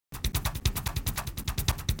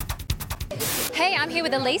Hey, I'm here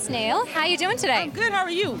with Elise Neal. How are you doing today? I'm good. How are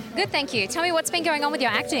you? Good, thank you. Tell me what's been going on with your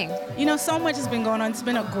acting. You know, so much has been going on. It's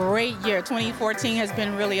been a great year. 2014 has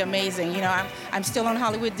been really amazing. You know, I'm still on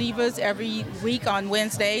Hollywood Divas every week on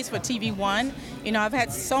Wednesdays for TV One. You know, I've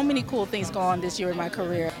had so many cool things go on this year in my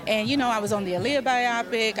career. And, you know, I was on the Aaliyah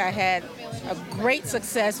biopic. I had a great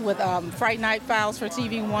success with Fright Night Files for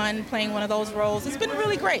TV One, playing one of those roles. It's been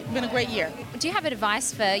really great. It's been a great year. Do you have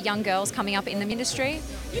advice for young girls coming up in the industry?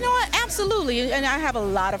 You know what? Absolutely. And I have a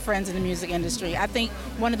lot of friends in the music industry. I think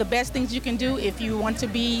one of the best things you can do if you want to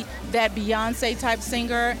be that Beyonce type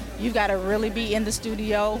singer, you've got to really be in the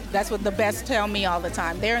studio. That's what the best tell me all the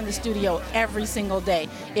time. They're in the studio every single day.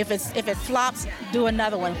 If it flops, do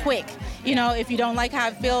another one quick. You know, if you don't like how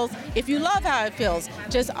it feels, if you love how it feels,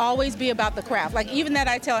 just always be about the craft. Like even that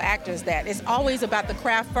I tell actors that. It's always about the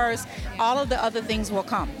craft first. All of the other things will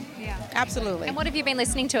come. Yeah. Absolutely. And what have you been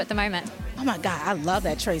listening to at the moment? Oh my God, I love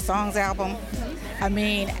that Trey Songz album. I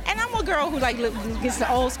mean, and I'm a girl who like gets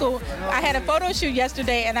the old school. I had a photo shoot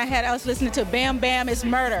yesterday and I was listening to Bam Bam It's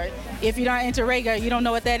Murder. If you're not into reggae, you don't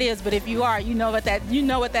know what that is, but if you are, you know what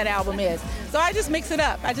that album is. So I just mix it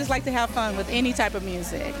up. I just like to have fun with any type of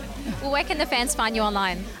music. Well, where can the fans find you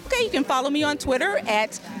online? Okay, you can follow me on Twitter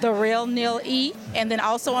at @TheRealNealE, and then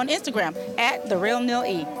also on Instagram at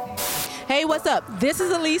 @TheRealNealE. Hey, what's up? This is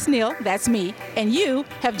Elise Neal, that's me, and you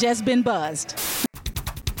have just been buzzed.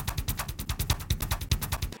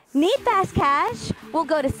 Need fast cash? Well,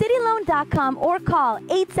 go to cityloan.com or call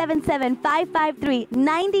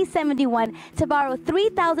 877-553-9071 to borrow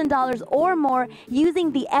 $3,000 or more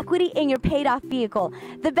using the equity in your paid-off vehicle.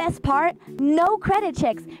 The best part? No credit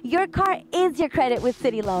checks. Your car is your credit with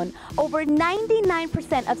City Loan. Over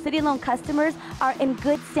 99% of City Loan customers are in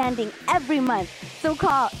good standing every month. So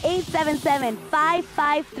call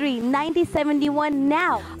 877-553-9071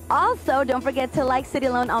 now. Also, don't forget to like City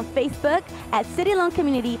Loan on Facebook at City Loan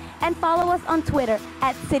Community and follow us on Twitter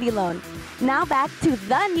at City Loan. Now back to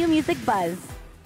the new music buzz.